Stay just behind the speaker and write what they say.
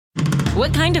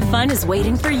What kind of fun is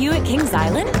waiting for you at Kings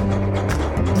Island?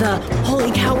 The holy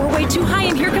cow, we're way too high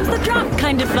and here comes the drop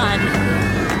kind of fun.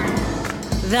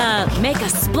 The make a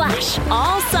splash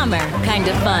all summer kind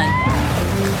of fun.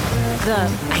 The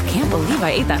I can't believe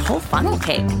I ate that whole funnel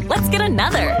cake. Let's get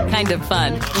another kind of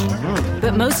fun.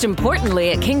 But most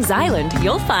importantly, at Kings Island,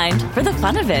 you'll find for the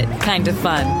fun of it kind of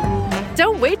fun.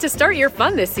 Don't wait to start your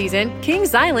fun this season.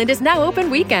 Kings Island is now open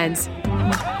weekends.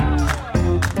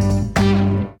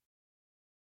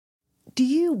 Do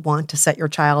you want to set your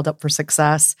child up for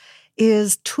success?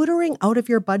 Is tutoring out of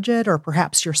your budget, or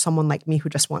perhaps you're someone like me who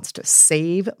just wants to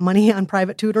save money on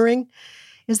private tutoring?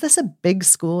 Is this a big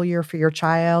school year for your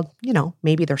child? You know,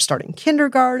 maybe they're starting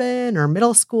kindergarten or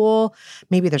middle school.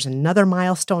 Maybe there's another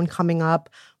milestone coming up.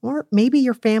 Or maybe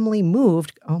your family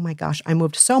moved. Oh my gosh, I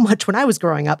moved so much when I was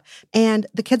growing up. And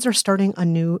the kids are starting a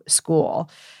new school.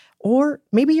 Or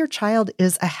maybe your child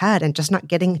is ahead and just not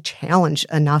getting challenged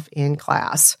enough in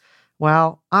class.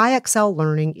 Well, IXL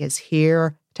Learning is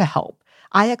here to help.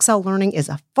 IXL Learning is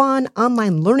a fun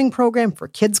online learning program for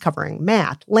kids covering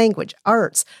math, language,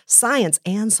 arts, science,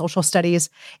 and social studies.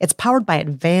 It's powered by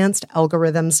advanced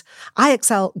algorithms.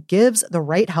 IXL gives the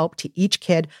right help to each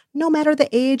kid, no matter the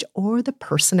age or the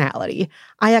personality.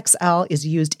 IXL is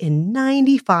used in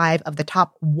 95 of the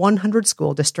top 100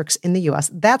 school districts in the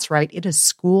U.S. That's right, it is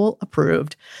school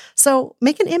approved. So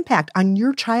make an impact on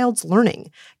your child's learning.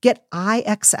 Get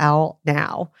IXL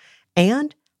now.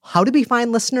 And How to Be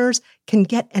Fine listeners can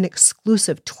get an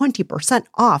exclusive 20%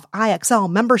 off IXL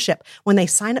membership when they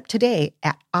sign up today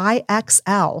at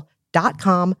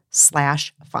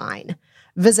IXL.com/fine.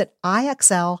 Visit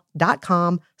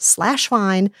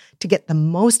IXL.com/fine to get the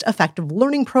most effective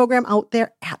learning program out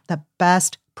there at the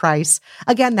best price.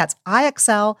 Again, that's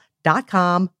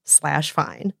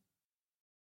IXL.com/fine.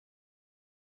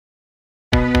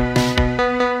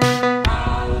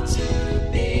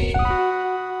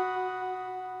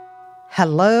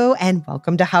 Hello and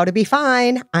welcome to How to Be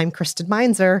Fine. I'm Kristen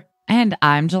Meinzer. And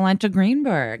I'm Jolenta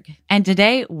Greenberg. And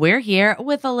today we're here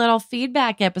with a little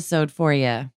feedback episode for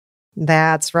you.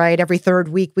 That's right. Every third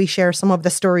week, we share some of the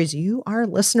stories you, our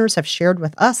listeners, have shared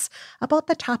with us about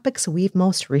the topics we've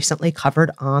most recently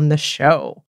covered on the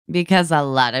show. Because a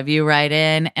lot of you write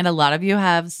in and a lot of you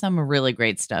have some really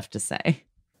great stuff to say.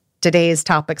 Today's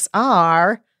topics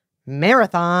are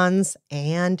marathons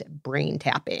and brain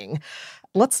tapping.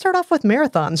 Let's start off with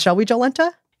marathons, shall we,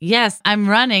 Jolenta? Yes, I'm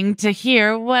running to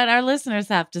hear what our listeners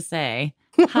have to say.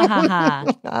 Ha ha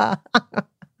ha.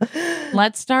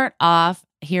 Let's start off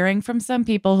hearing from some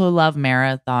people who love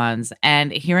marathons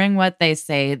and hearing what they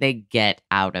say they get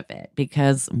out of it,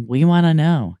 because we want to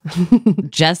know.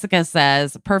 Jessica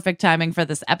says, perfect timing for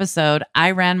this episode.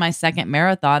 I ran my second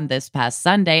marathon this past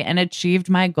Sunday and achieved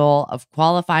my goal of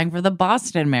qualifying for the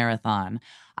Boston Marathon.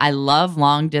 I love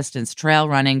long distance trail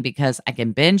running because I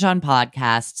can binge on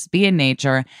podcasts, be in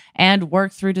nature, and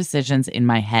work through decisions in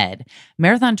my head.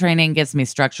 Marathon training gives me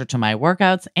structure to my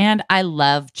workouts, and I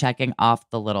love checking off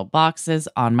the little boxes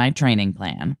on my training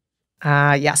plan.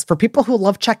 Yes, for people who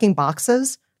love checking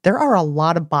boxes, there are a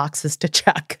lot of boxes to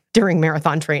check during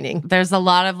marathon training. There's a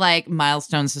lot of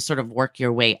milestones to sort of work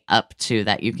your way up to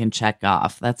that you can check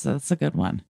off. That's a good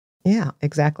one. Yeah,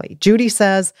 exactly. Judy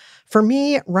says, for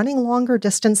me, running longer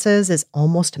distances is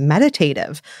almost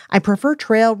meditative. I prefer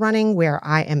trail running where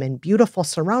I am in beautiful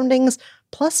surroundings.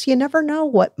 Plus, you never know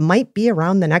what might be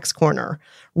around the next corner.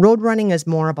 Road running is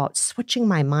more about switching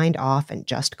my mind off and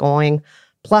just going.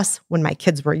 Plus, when my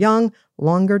kids were young,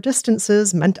 longer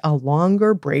distances meant a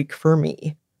longer break for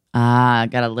me.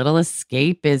 Got a little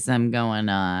escapism going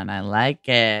on. I like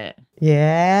it.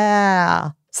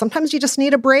 Yeah. Sometimes you just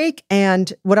need a break,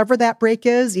 and whatever that break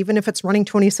is, even if it's running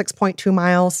 26.2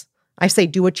 miles, I say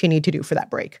do what you need to do for that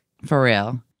break. For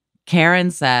real.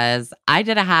 Karen says, I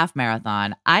did a half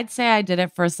marathon. I'd say I did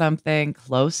it for something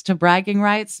close to bragging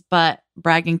rights, but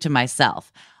bragging to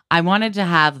myself. I wanted to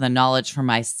have the knowledge for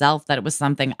myself that it was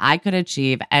something I could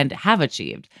achieve and have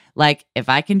achieved. Like, if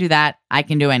I can do that, I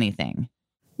can do anything.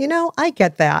 You know, I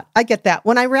get that.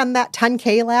 When I ran that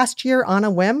 10K last year on a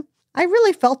whim, I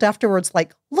really felt afterwards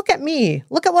like, look at me.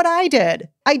 Look at what I did.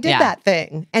 I did that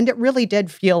thing. And it really did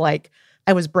feel like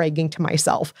I was bragging to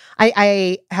myself.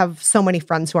 I have so many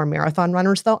friends who are marathon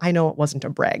runners, though. I know it wasn't a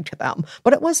brag to them,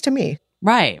 but it was to me.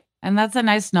 Right. And that's a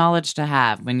nice knowledge to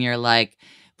have when you're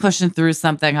pushing through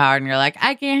something hard and you're like,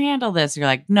 I can't handle this. You're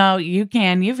like, no, you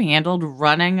can. You've handled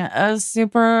running a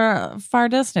super far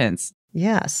distance.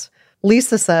 Yes.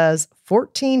 Lisa says,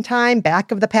 14-time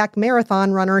back of the pack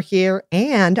marathon runner here,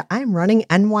 and I'm running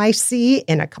NYC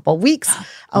in a couple weeks,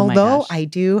 although I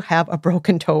do have a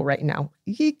broken toe right now.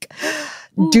 Eek.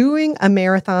 Doing a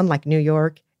marathon like New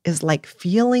York is like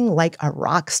feeling like a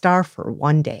rock star for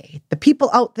one day. The people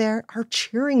out there are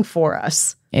cheering for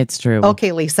us. It's true.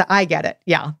 Okay, Lisa, I get it.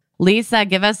 Yeah. Lisa,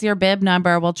 give us your bib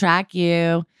number. We'll track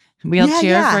you. We'll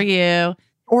cheer for you.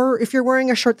 Or if you're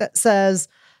wearing a shirt that says,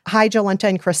 "Hi, Jolenta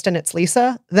and Kristen, it's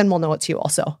Lisa," then we'll know it's you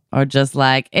also. Or just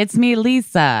like, "It's me,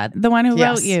 Lisa, the one who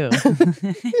wrote you."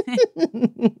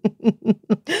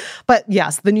 But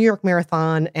yes, the New York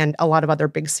Marathon and a lot of other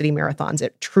big city marathons,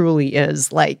 it truly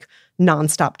is like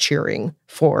nonstop cheering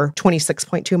for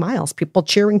 26.2 miles. People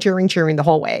cheering the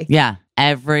whole way. Yeah.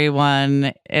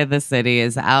 Everyone in the city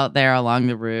is out there along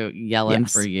the route yelling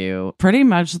for you pretty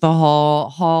much the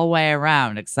whole way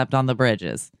around, except on the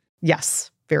bridges.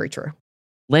 Yes, very true.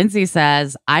 Lindsay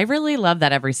says, "I really love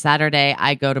that every Saturday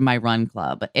I go to my run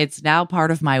club. It's now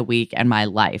part of my week and my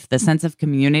life. The sense of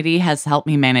community has helped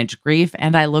me manage grief,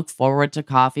 and I look forward to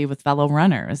coffee with fellow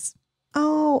runners."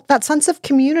 Oh, that sense of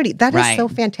community. That is so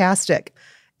fantastic.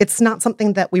 It's not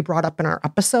something that we brought up in our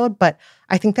episode, but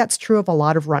I think that's true of a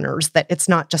lot of runners, that it's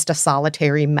not just a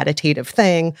solitary meditative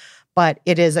thing, but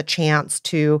it is a chance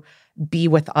to be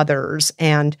with others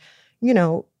and,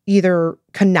 either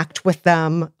connect with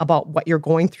them about what you're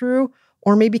going through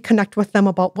or maybe connect with them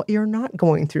about what you're not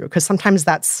going through. Because sometimes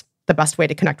that's the best way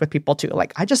to connect with people too.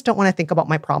 Like, I just don't want to think about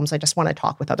my problems. I just want to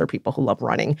talk with other people who love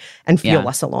running and feel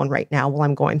less alone right now while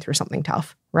I'm going through something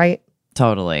tough, right?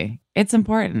 Totally. It's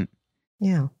important.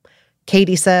 Yeah.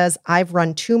 Katie says, "I've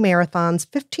run 2 marathons,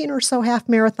 15 or so half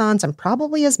marathons, and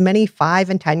probably as many 5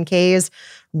 and 10Ks.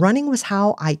 Running was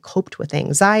how I coped with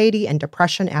anxiety and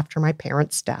depression after my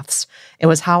parents' deaths. It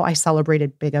was how I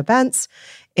celebrated big events.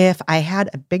 If I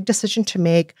had a big decision to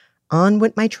make, on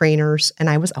went my trainers and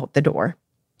I was out the door."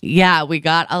 Yeah, we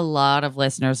got a lot of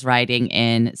listeners writing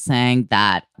in saying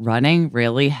that running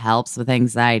really helps with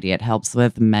anxiety. It helps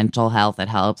with mental health. It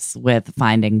helps with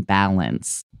finding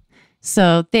balance.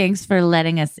 So thanks for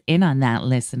letting us in on that,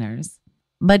 listeners.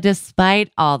 But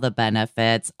despite all the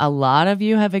benefits a lot of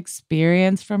you have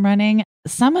experienced from running,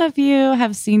 some of you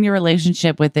have seen your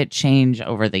relationship with it change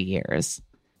over the years.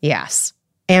 Yes.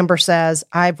 Amber says,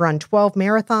 "I've run 12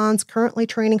 marathons, currently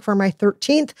training for my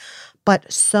 13th,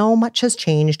 but so much has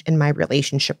changed in my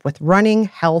relationship with running,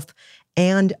 health,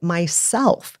 and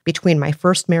myself between my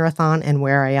first marathon and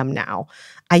where I am now.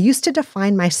 I used to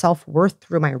define my self-worth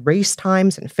through my race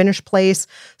times and finish place,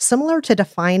 similar to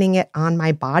defining it on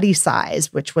my body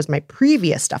size, which was my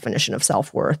previous definition of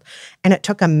self-worth. And it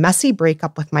took a messy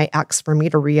breakup with my ex for me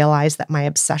to realize that my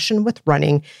obsession with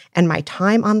running and my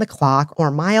time on the clock or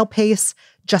mile pace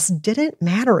just didn't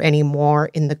matter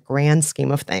anymore in the grand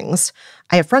scheme of things.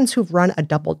 I have friends who've run a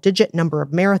double-digit number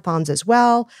of marathons as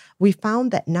well. We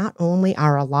found that not only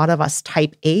are a lot of us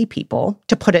type A people,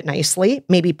 to put it nicely,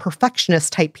 maybe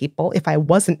perfectionist type people, if I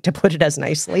wasn't to put it as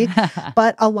nicely,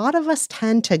 but a lot of us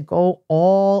tend to go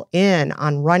all in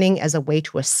on running as a way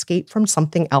to escape from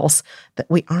something else that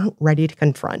we aren't ready to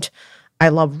confront. I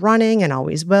love running and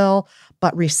always will,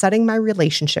 but resetting my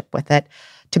relationship with it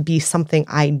to be something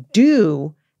I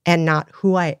do and not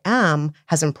who I am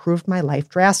has improved my life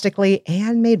drastically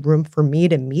and made room for me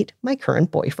to meet my current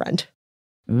boyfriend."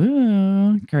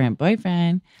 Ooh, current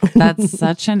boyfriend. That's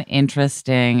such an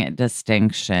interesting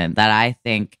distinction that I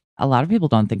think a lot of people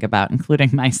don't think about,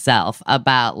 including myself,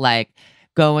 about like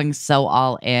going so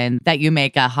all in that you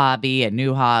make a hobby, a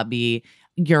new hobby,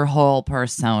 your whole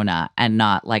persona and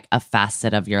not like a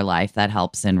facet of your life that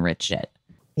helps enrich it.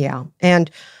 Yeah.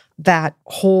 And that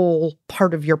whole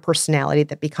part of your personality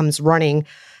that becomes running,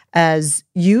 as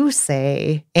you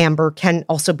say, Amber, can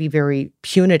also be very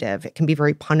punitive. It can be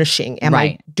very punishing. Am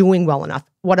I doing well enough?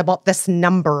 What about this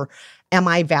number? Am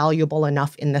I valuable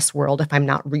enough in this world if I'm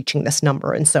not reaching this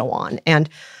number, and so on? And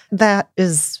that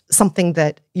is something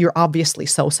that you're obviously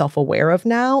so self-aware of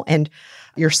now and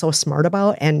you're so smart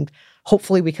about. And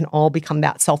hopefully we can all become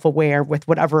that self-aware with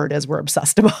whatever it is we're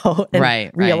obsessed about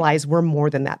and realize we're more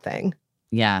than that thing.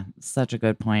 Yeah, such a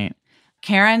good point.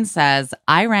 Karen says,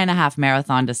 "I ran a half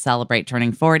marathon to celebrate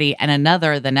turning 40 and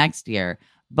another the next year.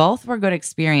 Both were good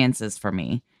experiences for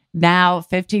me. Now,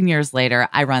 15 years later,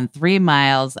 I run 3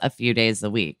 miles a few days a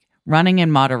week. Running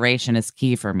in moderation is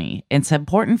key for me. It's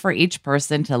important for each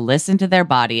person to listen to their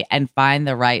body and find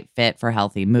the right fit for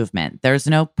healthy movement. There's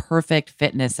no perfect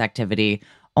fitness activity,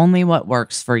 only what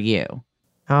works for you."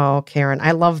 Oh, Karen,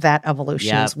 I love that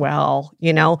evolution as well.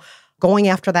 Going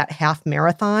after that half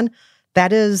marathon,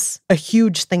 that is a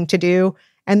huge thing to do.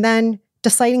 And then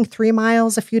deciding 3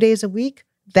 miles a few days a week,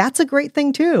 that's a great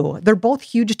thing too. They're both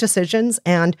huge decisions.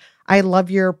 And I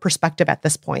love your perspective at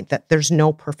this point that there's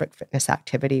no perfect fitness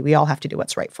activity. We all have to do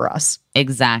what's right for us.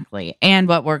 Exactly. And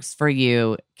what works for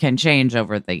you can change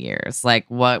over the years. Like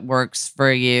what works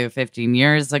for you 15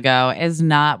 years ago is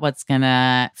not what's going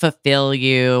to fulfill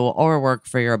you or work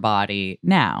for your body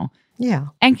now. Yeah.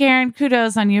 And Karen,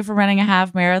 kudos on you for running a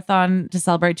half marathon to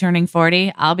celebrate turning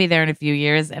 40. I'll be there in a few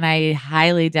years, and I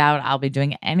highly doubt I'll be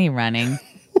doing any running.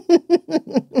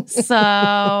 So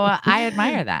I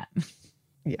admire that.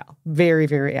 Yeah, very,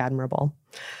 very admirable.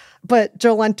 But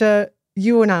Jolenta,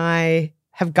 you and I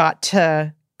have got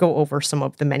to go over some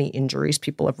of the many injuries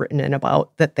people have written in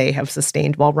about that they have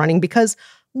sustained while running, because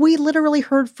we literally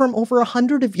heard from over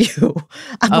 100 of you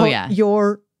about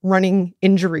your running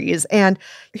injuries. And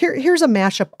here's a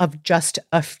mashup of just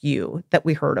a few that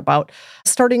we heard about,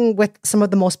 starting with some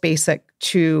of the most basic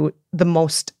to the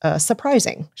most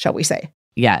surprising, shall we say.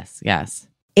 Yes.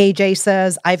 AJ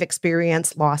says, I've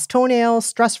experienced lost toenails,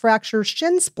 stress fractures,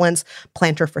 shin splints,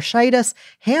 plantar fasciitis,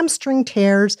 hamstring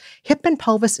tears, hip and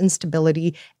pelvis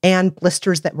instability, and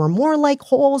blisters that were more like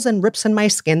holes and rips in my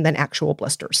skin than actual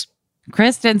blisters.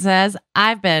 Kristen says,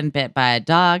 I've been bit by a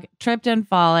dog, tripped and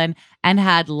fallen, and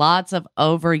had lots of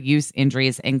overuse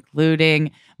injuries,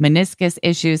 including meniscus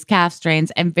issues, calf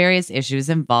strains, and various issues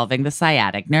involving the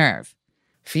sciatic nerve.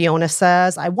 Fiona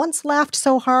says, I once laughed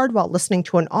so hard while listening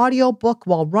to an audiobook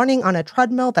while running on a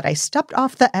treadmill that I stepped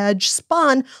off the edge,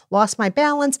 spun, lost my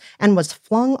balance, and was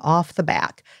flung off the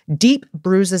back. Deep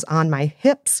bruises on my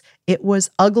hips. It was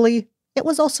ugly. It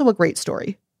was also a great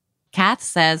story. Kath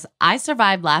says, I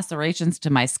survived lacerations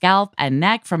to my scalp and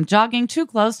neck from jogging too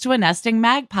close to a nesting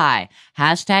magpie.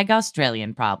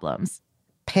 #Australian problems.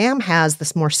 Pam has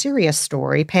this more serious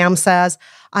story. Pam says,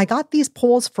 I got these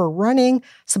poles for running.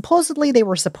 Supposedly they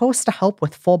were supposed to help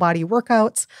with full body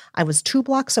workouts. I was 2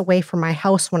 blocks away from my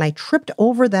house when I tripped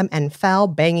over them and fell,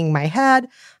 banging my head.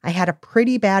 I had a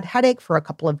pretty bad headache for a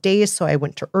couple of days, so I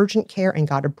went to urgent care and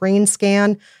got a brain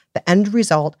scan. The end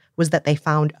result was that they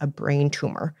found a brain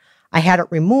tumor. I had it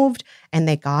removed and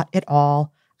they got it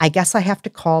all. I guess I have to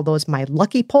call those my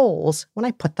lucky poles when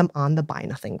I put them on the Buy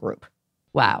Nothing group.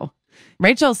 Wow.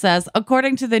 Rachel says,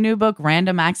 according to the new book,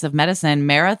 Random Acts of Medicine,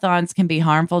 marathons can be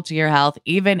harmful to your health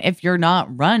even if you're not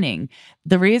running.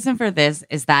 The reason for this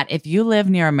is that if you live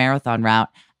near a marathon route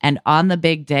and on the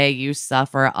big day you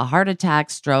suffer a heart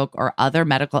attack, stroke, or other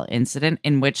medical incident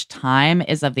in which time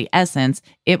is of the essence,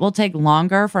 it will take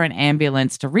longer for an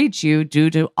ambulance to reach you due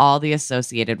to all the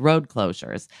associated road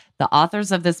closures. The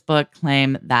authors of this book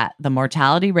claim that the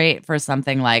mortality rate for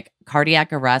something like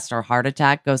cardiac arrest or heart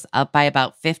attack goes up by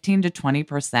about 15 to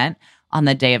 20% on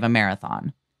the day of a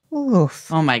marathon.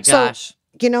 Oof. Oh my gosh. So,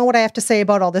 you know what I have to say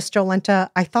about all this, Jolenta?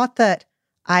 I thought that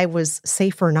I was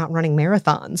safer not running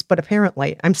marathons, but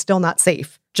apparently I'm still not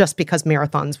safe just because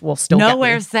marathons will still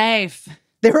nowhere get me. Safe.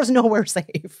 There is nowhere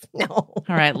safe. No. All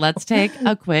right, let's take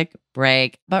a quick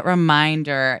break. But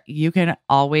reminder, you can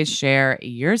always share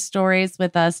your stories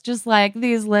with us, just like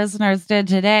these listeners did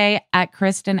today, at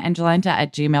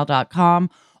kristenandjolenta@gmail.com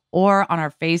or on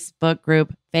our Facebook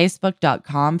group,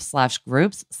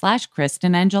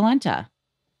 facebook.com/groups/kristenandjolenta.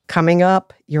 Coming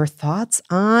up, your thoughts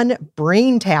on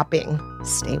brain tapping.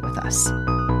 Stay with us.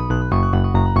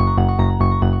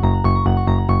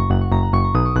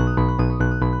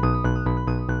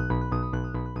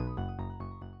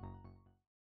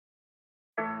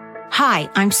 Hi,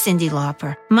 I'm Cyndi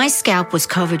Lauper. My scalp was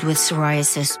covered with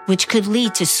psoriasis, which could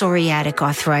lead to psoriatic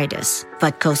arthritis.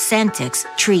 But Cosentyx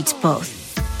treats both.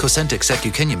 Cosentyx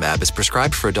secukinumab is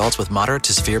prescribed for adults with moderate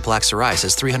to severe plaque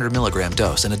psoriasis 300 milligram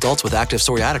dose and adults with active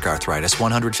psoriatic arthritis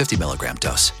 150 milligram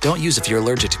dose. Don't use if you're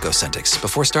allergic to Cosentyx.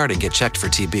 Before starting, get checked for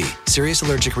TB. Serious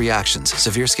allergic reactions,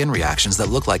 severe skin reactions that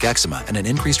look like eczema, and an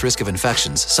increased risk of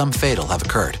infections, some fatal, have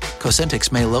occurred.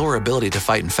 Cosentyx may lower ability to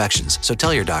fight infections, so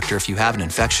tell your doctor if you have an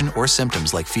infection or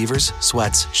symptoms like fevers,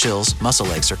 sweats, chills,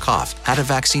 muscle aches, or cough, had a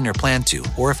vaccine or plan to,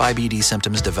 or if IBD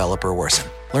symptoms develop or worsen.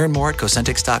 Learn more at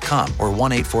Cosentyx.com or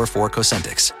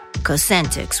 1-844-COSENTYX.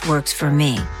 Cosentyx works for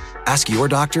me. Ask your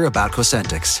doctor about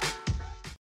Cosentyx.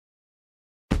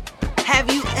 Have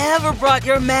you ever brought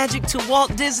your magic to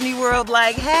Walt Disney World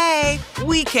like, hey,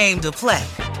 we came to play?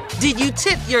 Did you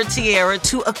tip your tiara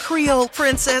to a Creole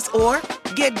princess or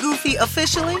get goofy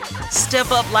officially?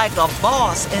 Step up like a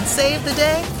boss and save the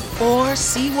day? Or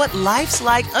see what life's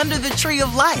like under the tree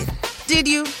of life? Did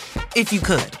you? If you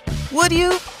could. Would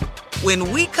you?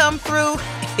 When we come through,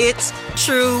 it's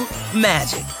true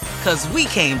magic. 'Cause we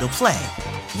came to play.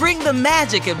 Bring the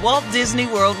magic at Walt Disney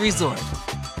World Resort.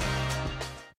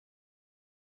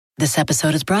 This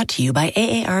episode is brought to you by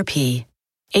AARP.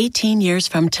 18 years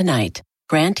from tonight,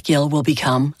 Grant Gill will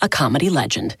become a comedy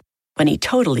legend. when he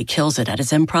totally kills it at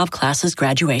his improv class's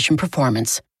graduation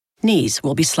performance. Knees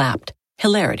will be slapped.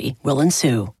 Hilarity will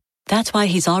ensue. That's why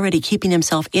he's already keeping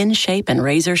himself in shape and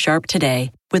razor sharp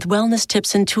today with wellness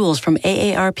tips and tools from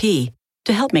AARP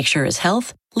to help make sure his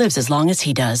health lives as long as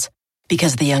he does.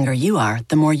 Because the younger you are,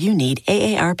 the more you need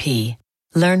AARP.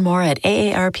 Learn more at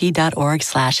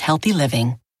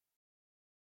aarp.org/healthyliving.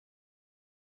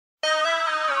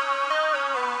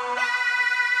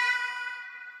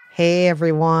 Hey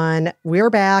everyone, we're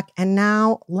back. And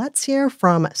now let's hear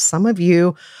from some of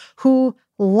you who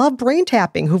love brain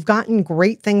tapping, who've gotten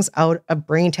great things out of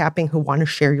brain tapping, who want to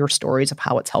share your stories of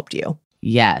how it's helped you.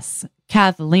 Yes.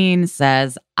 Kathleen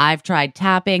says, I've tried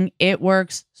tapping. It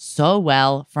works so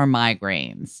well for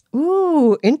migraines.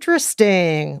 Ooh,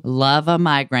 interesting. Love a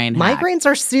migraine hack. Migraines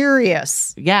are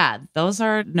serious. Yeah, those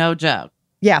are no joke.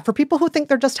 Yeah, for people who think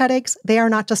they're just headaches, they are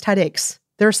not just headaches.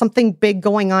 There's something big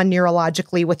going on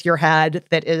neurologically with your head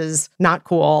that is not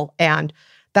cool. And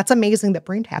that's amazing that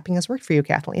brain tapping has worked for you,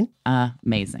 Kathleen.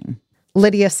 Amazing.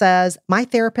 Lydia says, my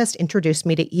therapist introduced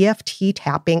me to EFT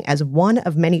tapping as one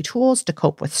of many tools to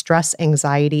cope with stress,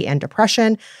 anxiety, and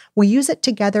depression. We use it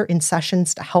together in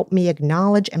sessions to help me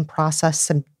acknowledge and process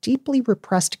some deeply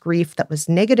repressed grief that was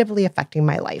negatively affecting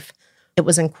my life. It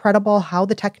was incredible how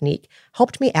the technique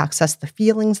helped me access the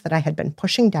feelings that I had been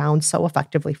pushing down so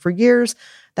effectively for years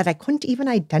that I couldn't even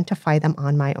identify them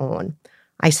on my own.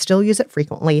 I still use it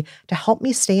frequently to help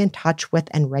me stay in touch with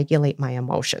and regulate my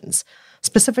emotions.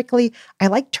 Specifically, I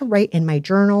like to write in my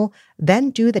journal,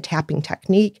 then do the tapping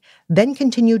technique, then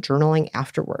continue journaling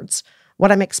afterwards.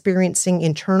 What I'm experiencing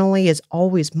internally is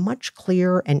always much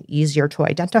clearer and easier to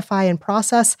identify and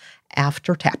process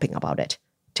after tapping about it.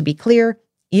 To be clear,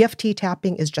 EFT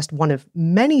tapping is just one of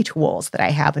many tools that I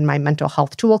have in my mental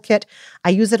health toolkit. I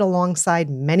use it alongside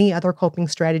many other coping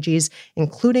strategies,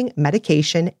 including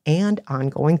medication and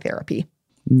ongoing therapy.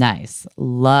 Nice.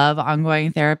 Love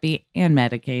ongoing therapy and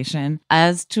medication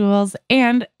as tools.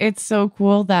 And it's so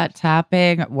cool that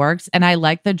tapping works. And I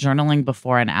like the journaling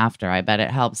before and after. I bet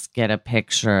it helps get a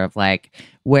picture of like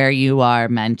where you are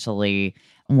mentally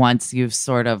once you've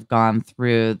sort of gone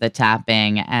through the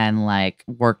tapping and like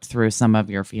worked through some of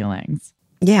your feelings.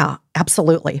 Yeah,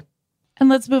 absolutely. And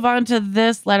let's move on to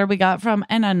this letter we got from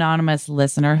an anonymous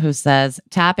listener who says,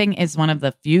 tapping is one of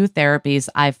the few therapies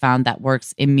I've found that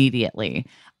works immediately.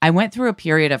 I went through a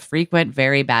period of frequent,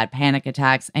 very bad panic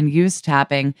attacks and used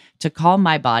tapping to calm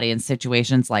my body in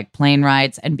situations like plane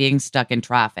rides and being stuck in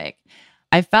traffic.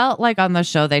 I felt like on the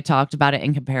show they talked about it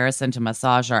in comparison to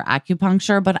massage or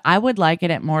acupuncture, but I would liken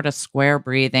it more to square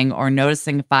breathing or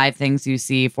noticing 5 things you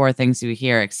see, 4 things you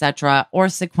hear, etc., or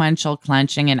sequential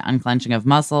clenching and unclenching of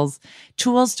muscles,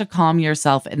 tools to calm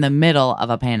yourself in the middle of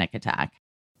a panic attack.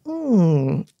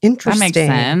 Interesting. That makes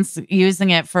sense.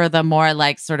 Using it for the more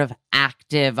like sort of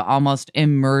active, almost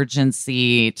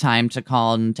emergency time to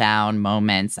calm down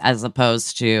moments, as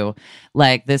opposed to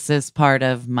like, this is part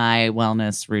of my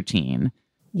wellness routine.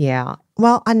 Yeah.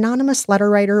 Well, anonymous letter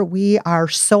writer, we are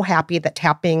so happy that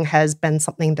tapping has been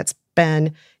something that's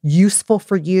been useful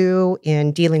for you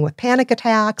in dealing with panic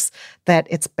attacks, that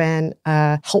it's been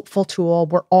a helpful tool.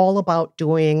 We're all about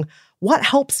doing what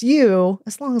helps you,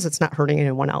 as long as it's not hurting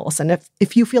anyone else. And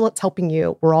if you feel it's helping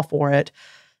you, we're all for it.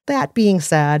 That being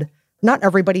said, not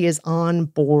everybody is on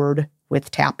board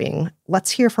with tapping.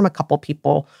 Let's hear from a couple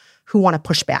people who want to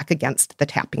push back against the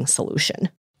tapping solution.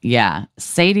 Yeah.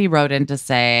 Sadie wrote in to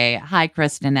say, hi,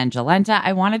 Kristen and Jolenta.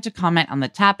 I wanted to comment on the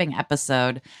tapping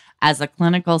episode as a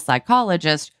clinical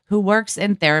psychologist who works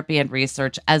in therapy and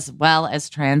research, as well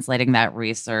as translating that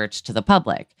research to the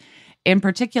public. In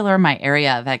particular, my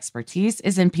area of expertise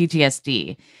is in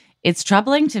PTSD. It's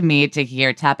troubling to me to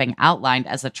hear tapping outlined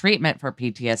as a treatment for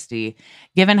PTSD,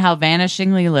 given how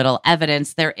vanishingly little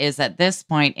evidence there is at this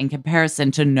point in comparison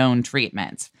to known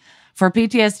treatments. For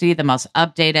PTSD, the most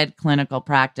updated clinical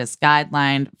practice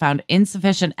guideline found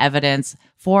insufficient evidence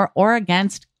for or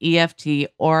against EFT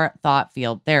or thought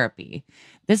field therapy.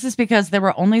 This is because there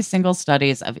were only single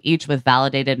studies of each with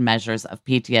validated measures of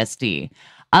PTSD.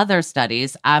 Other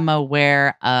studies, I'm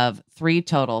aware of 3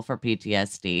 total for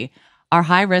PTSD, are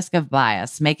high risk of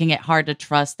bias, making it hard to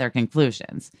trust their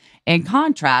conclusions. In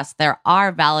contrast, there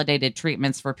are validated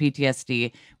treatments for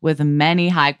PTSD with many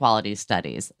high-quality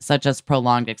studies, such as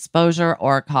prolonged exposure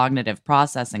or cognitive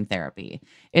processing therapy.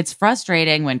 It's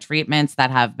frustrating when treatments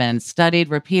that have been studied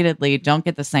repeatedly don't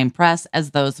get the same press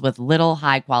as those with little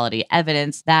high-quality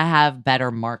evidence that have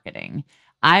better marketing.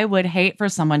 I would hate for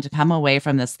someone to come away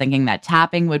from this thinking that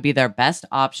tapping would be their best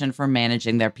option for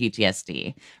managing their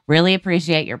PTSD. Really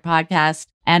appreciate your podcast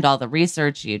and all the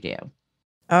research you do.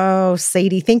 Oh,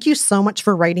 Sadie, thank you so much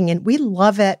for writing in. We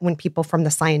love it when people from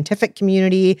the scientific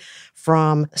community,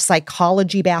 from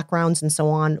psychology backgrounds and so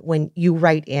on, when you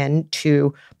write in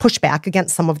to push back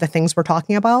against some of the things we're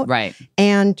talking about. Right.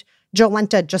 And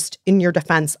Jolenta, just in your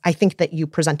defense, I think that you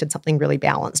presented something really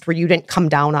balanced where you didn't come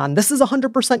down on this is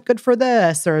 100% good for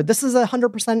this or this is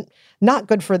 100% not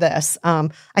good for this. I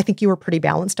think you were pretty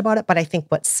balanced about it. But I think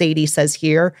what Sadie says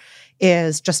here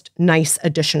is just nice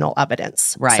additional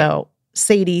evidence. Right. So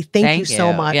Sadie, thank you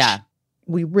so much. Yeah.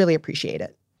 We really appreciate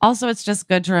it. Also, it's just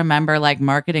good to remember, like,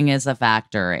 marketing is a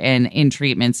factor in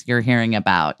treatments you're hearing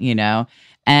about, you know,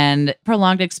 and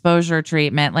prolonged exposure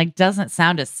treatment, like, doesn't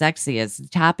sound as sexy as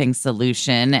tapping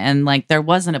solution. And like, there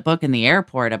wasn't a book in the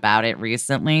airport about it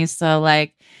recently. So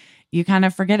like, you kind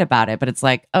of forget about it, but it's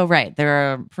like, oh, right,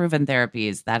 there are proven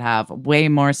therapies that have way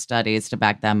more studies to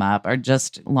back them up or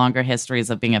just longer histories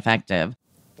of being effective.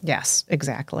 Yes,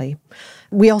 exactly.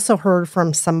 We also heard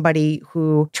from somebody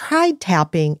who tried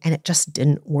tapping and it just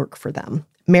didn't work for them.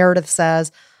 Meredith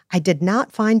says, I did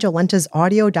not find Jolenta's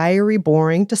audio diary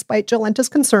boring despite Jolenta's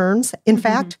concerns. In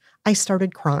fact, I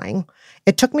started crying.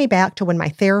 It took me back to when my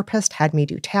therapist had me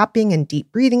do tapping and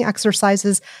deep breathing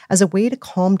exercises as a way to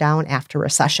calm down after a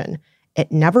session.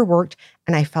 It never worked,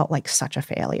 and I felt like such a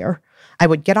failure. I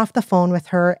would get off the phone with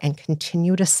her and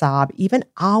continue to sob even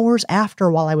hours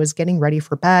after while I was getting ready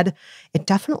for bed. It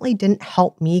definitely didn't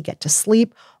help me get to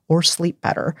sleep or sleep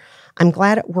better. I'm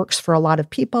glad it works for a lot of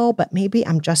people, but maybe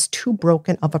I'm just too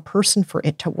broken of a person for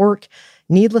it to work.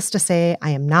 Needless to say, I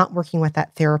am not working with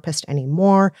that therapist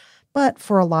anymore, but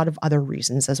for a lot of other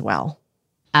reasons as well.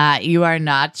 You are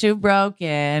not too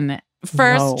broken.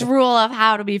 First rule of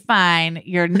How to Be Fine,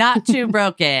 you're not too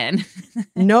broken.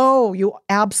 No, you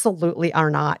absolutely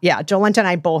are not. Yeah, Jolenta and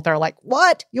I both are like,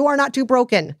 what? You are not too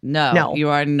broken. No, you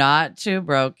are not too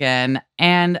broken.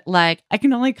 And like, I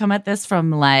can only come at this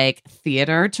from like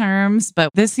theater terms,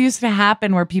 but this used to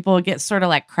happen where people would get sort of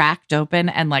like cracked open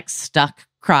and like stuck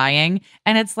crying.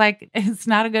 And it's like, it's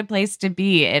not a good place to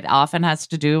be. It often has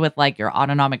to do with like your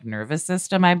autonomic nervous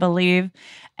system, I believe.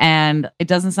 And it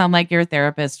doesn't sound like your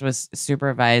therapist was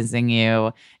supervising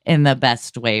you in the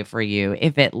best way for you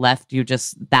if it left you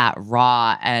just that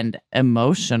raw and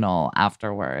emotional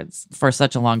afterwards for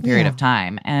such a long period of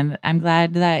time. And I'm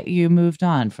glad that you moved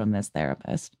on from this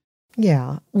therapist.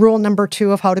 Yeah. Rule number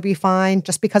 2 of How to Be Fine,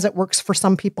 just because it works for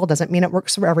some people doesn't mean it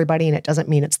works for everybody, and it doesn't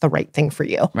mean it's the right thing for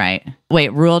you. Right.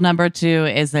 Wait, rule number 2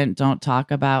 isn't don't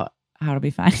talk about how to be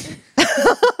fine.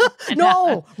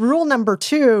 No, rule number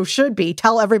 2 should be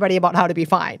tell everybody about how to be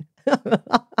fine.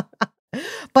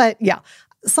 But yeah,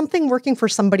 something working for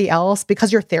somebody else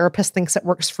because your therapist thinks it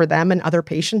works for them and other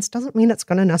patients doesn't mean it's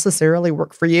going to necessarily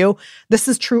work for you. This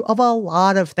is true of a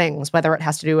lot of things, whether it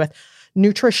has to do with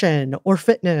nutrition or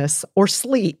fitness or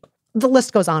sleep. The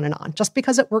list goes on and on. Just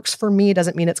because it works for me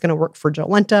doesn't mean it's going to work for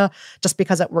Jolenta. Just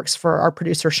because it works for our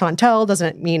producer Chantel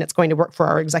doesn't mean it's going to work for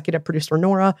our executive producer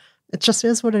Nora. It just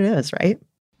is what it is, right?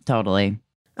 Totally.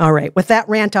 All right. With that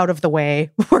rant out of the way,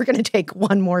 we're going to take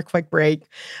one more quick break.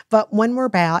 But when we're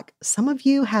back, some of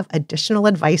you have additional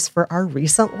advice for our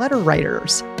recent letter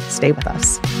writers. Stay with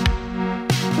us.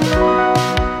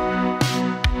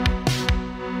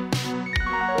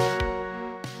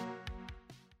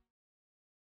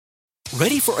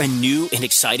 Ready for a new and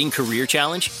exciting career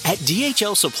challenge? At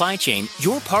DHL Supply Chain,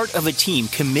 you're part of a team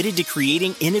committed to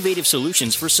creating innovative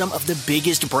solutions for some of the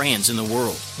biggest brands in the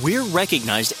world. We're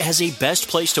recognized as a best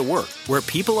place to work, where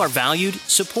people are valued,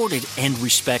 supported, and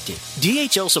respected.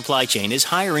 DHL Supply Chain is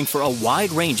hiring for a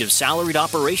wide range of salaried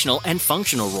operational and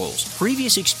functional roles.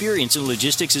 Previous experience in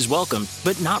logistics is welcome,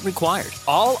 but not required.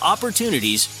 All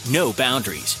opportunities, no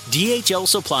boundaries. DHL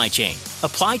Supply Chain.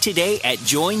 Apply today at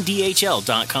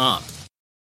joindhl.com.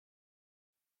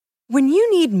 When you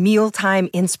need mealtime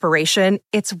inspiration,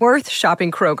 it's worth shopping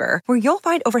Kroger, where you'll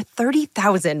find over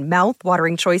 30,000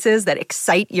 mouth-watering choices that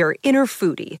excite your inner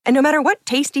foodie. And no matter what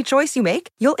tasty choice you make,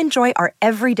 you'll enjoy our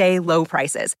everyday low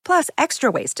prices, plus extra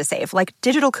ways to save, like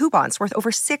digital coupons worth over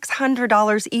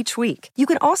 $600 each week. You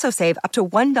can also save up to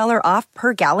 $1 off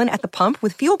per gallon at the pump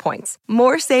with fuel points.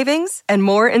 More savings and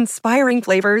more inspiring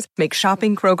flavors make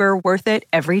shopping Kroger worth it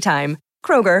every time.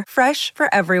 Kroger, fresh for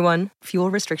everyone.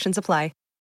 Fuel restrictions apply.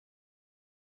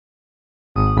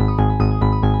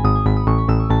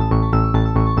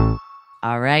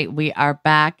 All right, we are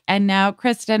back. And now,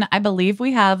 Kristen, I believe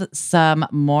we have some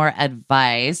more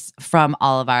advice from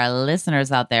all of our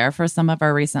listeners out there for some of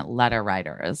our recent letter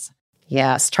writers.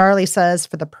 Yes, Charlie says,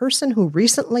 for the person who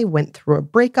recently went through a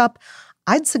breakup,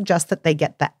 I'd suggest that they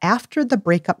get the After the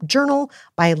Breakup Journal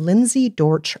by Lindsay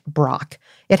Dortch Brock.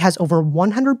 It has over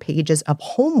 100 pages of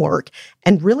homework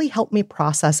and really helped me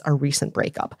process a recent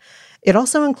breakup. It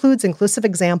also includes inclusive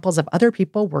examples of other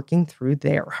people working through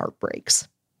their heartbreaks.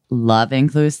 Love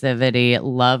inclusivity,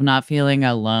 love not feeling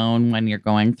alone when you're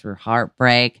going through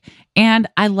heartbreak. And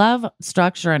I love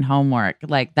structure and homework.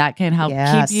 Like that can help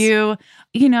keep you,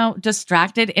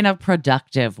 distracted in a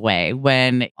productive way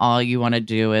when all you want to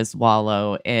do is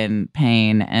wallow in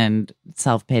pain and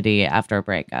self-pity after a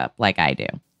breakup, like I do.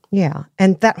 Yeah.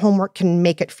 And that homework can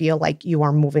make it feel like you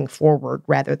are moving forward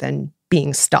rather than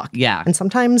being stuck. Yeah. And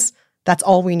sometimes that's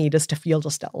all we need is to feel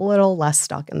just a little less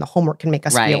stuck, and the homework can make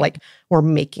us feel like we're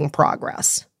making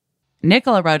progress.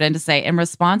 Nicola wrote in to say, in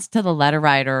response to the letter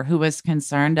writer who was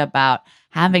concerned about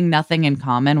having nothing in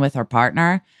common with her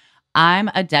partner, I'm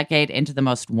a decade into the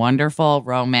most wonderful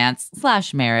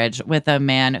romance/marriage with a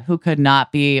man who could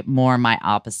not be more my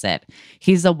opposite.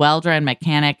 He's a welder and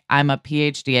mechanic. I'm a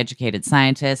PhD educated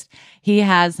scientist. He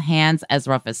has hands as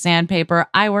rough as sandpaper.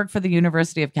 I work for the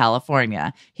University of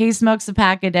California. He smokes a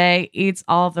pack a day, eats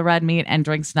all of the red meat, and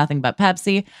drinks nothing but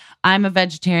Pepsi. I'm a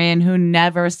vegetarian who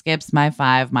never skips my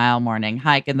 5-mile morning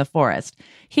hike in the forest.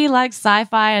 He likes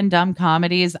sci-fi and dumb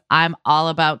comedies. I'm all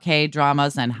about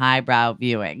K-dramas and highbrow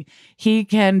viewing. He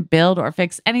can build or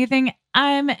fix anything.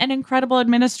 I'm an incredible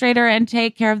administrator and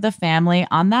take care of the family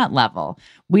on that level.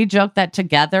 We joke that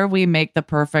together we make the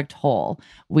perfect whole.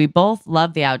 We both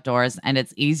love the outdoors, and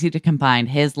it's easy to combine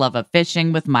his love of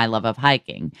fishing with my love of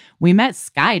hiking. We met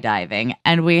skydiving,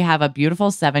 and we have a beautiful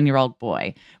 7-year-old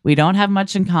boy. We don't have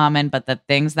much in common, but the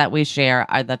things that we share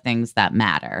are the things that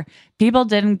matter. People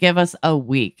didn't give us a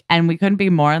week, and we couldn't be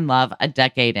more in love a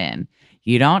decade in.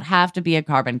 You don't have to be a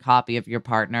carbon copy of your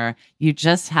partner. You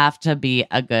just have to be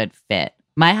a good fit.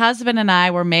 My husband and I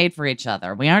were made for each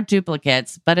other. We aren't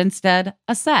duplicates, but instead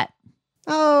a set.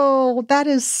 Oh, that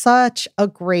is such a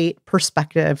great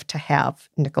perspective to have,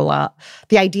 Nicola.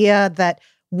 The idea that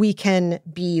we can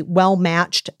be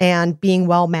well-matched, and being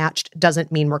well-matched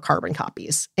doesn't mean we're carbon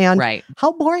copies. And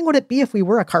how boring would it be if we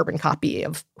were a carbon copy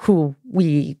of who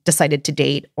we decided to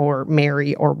date or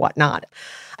marry or whatnot?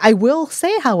 I will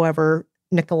say, however,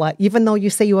 Nicola, even though you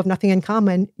say you have nothing in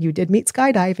common, you did meet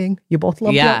skydiving. You both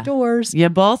love the outdoors. You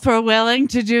both were willing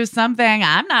to do something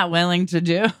I'm not willing to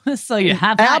do. So you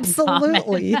have that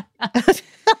absolutely.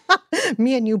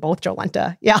 Me and you both,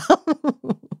 Jolenta. Yeah.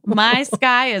 My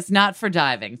sky is not for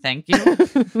diving. Thank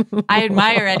you. I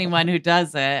admire anyone who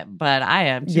does it, but I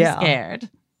am too scared.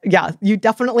 Yeah, you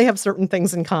definitely have certain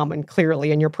things in common,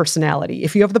 clearly, in your personality.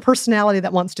 If you have the personality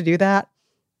that wants to do that,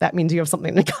 that means you have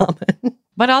something in common.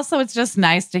 But also, it's just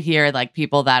nice to hear like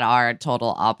people that are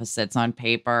total opposites on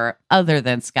paper, other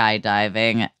than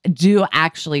skydiving, do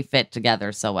actually fit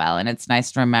together so well. And it's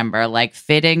nice to remember, like,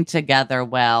 fitting together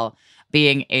well,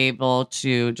 being able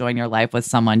to join your life with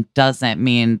someone doesn't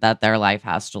mean that their life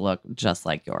has to look just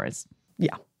like yours.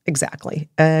 Yeah, exactly.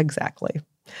 Exactly.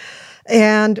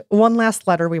 And one last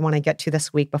letter we want to get to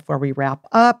this week before we wrap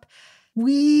up.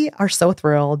 We are so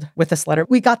thrilled with this letter.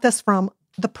 We got this from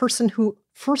the person who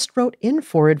first wrote in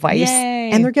for advice.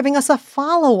 Yay. And they're giving us a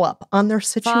follow-up on their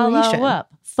situation.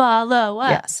 Follow up.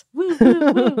 Yes. Woo,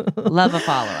 woo, woo. Love a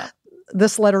follow-up.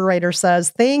 This letter writer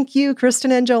says, thank you,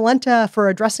 Kristen and Jolenta, for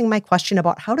addressing my question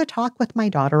about how to talk with my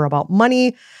daughter about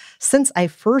money. Since I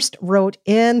first wrote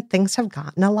in, things have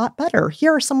gotten a lot better.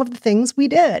 Here are some of the things we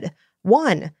did.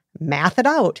 1, math it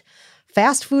out.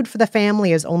 Fast food for the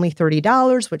family is only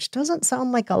 $30, which doesn't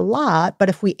sound like a lot, but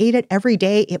if we ate it every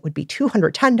day, it would be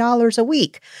 $210 a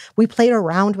week. We played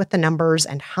around with the numbers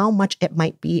and how much it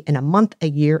might be in a month, a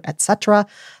year, etc.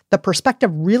 The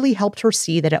perspective really helped her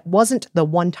see that it wasn't the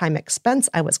one-time expense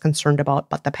I was concerned about,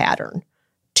 but the pattern.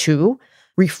 2,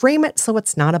 reframe it so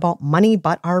it's not about money,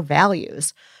 but our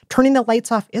values. Turning the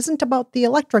lights off isn't about the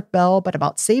electric bill, but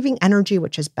about saving energy,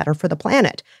 which is better for the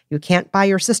planet. You can't buy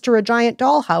your sister a giant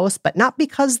dollhouse, but not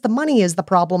because the money is the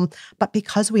problem, but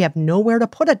because we have nowhere to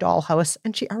put a dollhouse,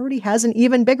 and she already has an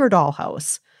even bigger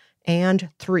dollhouse. And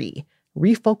 3,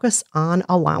 refocus on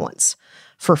allowance.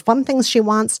 For fun things she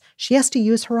wants, she has to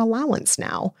use her allowance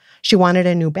now. She wanted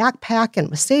a new backpack and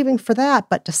was saving for that,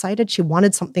 but decided she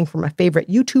wanted something from a favorite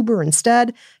YouTuber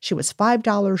instead. She was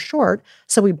 $5 short,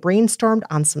 so we brainstormed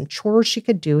on some chores she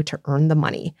could do to earn the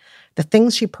money. The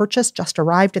things she purchased just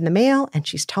arrived in the mail, and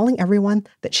she's telling everyone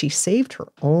that she saved her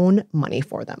own money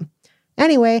for them.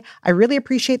 Anyway, I really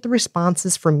appreciate the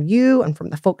responses from you and from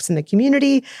the folks in the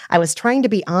community. I was trying to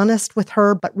be honest with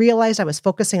her, but realized I was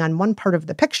focusing on one part of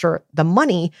the picture, the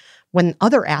money, when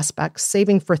other aspects,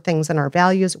 saving for things and our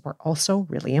values, were also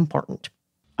really important.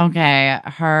 Okay,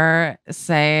 her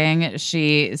saying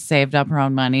she saved up her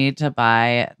own money to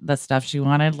buy the stuff she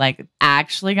wanted, like,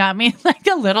 actually got me like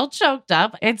a little choked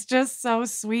up. It's just so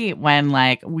sweet when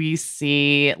like we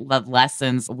see the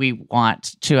lessons we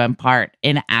want to impart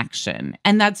in action.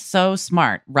 And that's so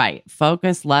smart, right?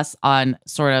 Focus less on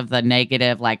sort of the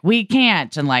negative, like we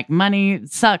can't, and like money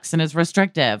sucks and is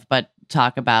restrictive, but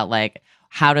talk about like,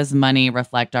 how does money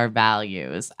reflect our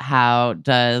values? How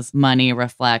does money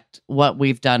reflect what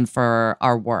we've done for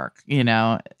our work, you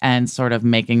know, and sort of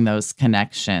making those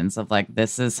connections of like,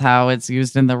 this is how it's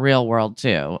used in the real world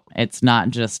too. It's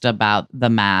not just about the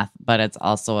math, but it's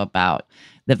also about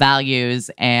the values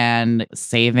and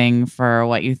saving for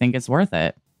what you think is worth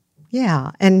it.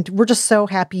 Yeah. And we're just so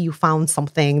happy you found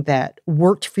something that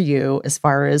worked for you as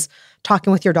far as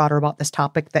talking with your daughter about this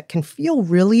topic that can feel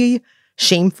really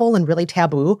shameful and really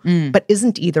taboo, but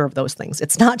isn't either of those things.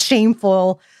 It's not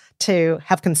shameful to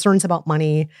have concerns about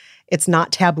money. It's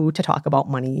not taboo to talk about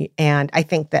money. And I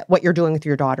think that what you're doing with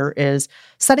your daughter is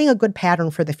setting a good pattern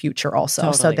for the future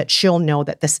also, so that she'll know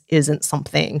that this isn't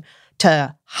something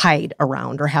to hide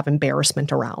around or have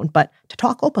embarrassment around, but to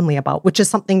talk openly about, which is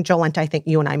something, Jolenta, I think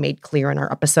you and I made clear in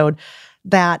our episode.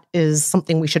 That is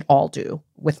something we should all do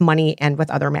with money and with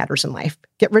other matters in life.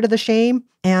 Get rid of the shame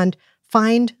and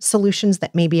find solutions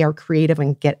that maybe are creative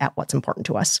and get at what's important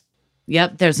to us.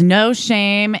 Yep. There's no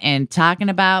shame in talking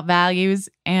about values,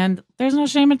 and there's no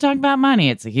shame in talking about money.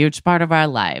 It's a huge part of our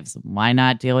lives. Why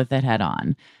not deal with it head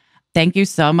on? Thank you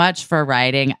so much for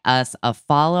writing us a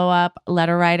follow-up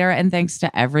letter writer. And thanks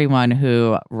to everyone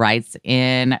who writes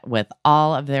in with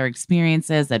all of their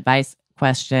experiences, advice,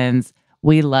 questions.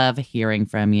 We love hearing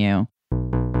from you.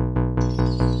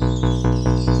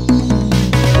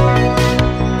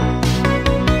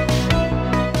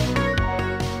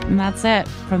 And that's it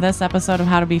for this episode of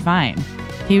How to Be Fine.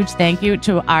 Huge thank you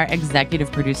to our executive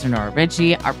producer, Nora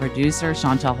Ritchie, our producer,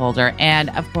 Chantel Holder, and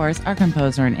of course, our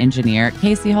composer and engineer,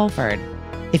 Casey Holford.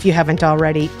 If you haven't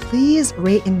already, please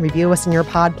rate and review us in your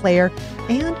pod player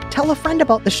and tell a friend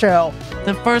about the show.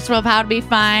 The first rule of How to Be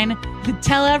Fine,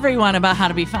 tell everyone about how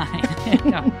to be fine.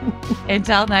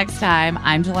 Until next time,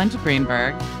 I'm Jolenta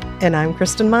Greenberg. And I'm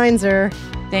Kristen Meinzer.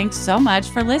 Thanks so much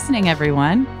for listening,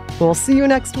 everyone. We'll see you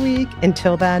next week.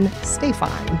 Until then, stay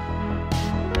fine.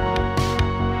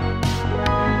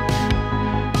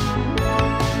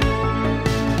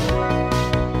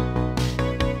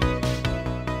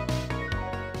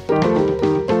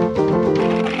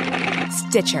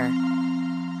 Stitcher.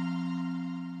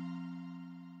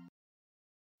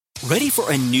 Ready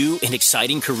for a new and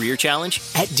exciting career challenge?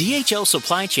 At DHL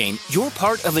Supply Chain, you're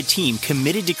part of a team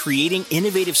committed to creating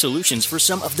innovative solutions for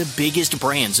some of the biggest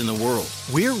brands in the world.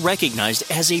 We're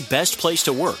recognized as a best place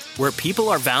to work, where people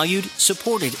are valued,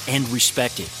 supported, and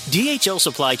respected. DHL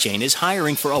Supply Chain is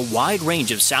hiring for a wide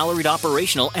range of salaried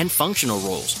operational and functional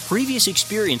roles. Previous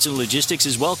experience in logistics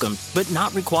is welcome, but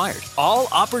not required. All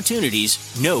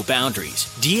opportunities, no boundaries.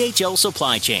 DHL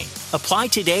Supply Chain. Apply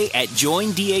today at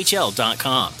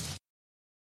joindhl.com.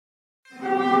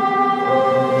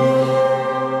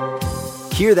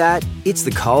 Hear that? It's the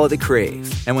call of the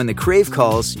Crave. And when the Crave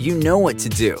calls, you know what to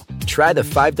do. Try the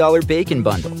 $5 Bacon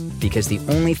Bundle, because the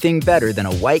only thing better than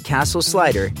a White Castle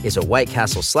slider is a White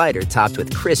Castle slider topped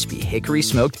with crispy hickory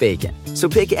smoked bacon. So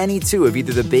pick any two of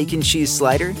either the Bacon Cheese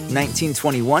Slider,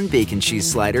 1921 Bacon Cheese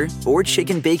Slider, or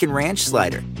Chicken Bacon Ranch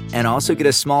Slider. And also get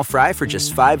a small fry for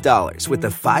just $5 with the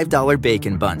 $5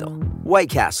 Bacon Bundle. White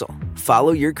Castle.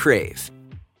 Follow your Crave.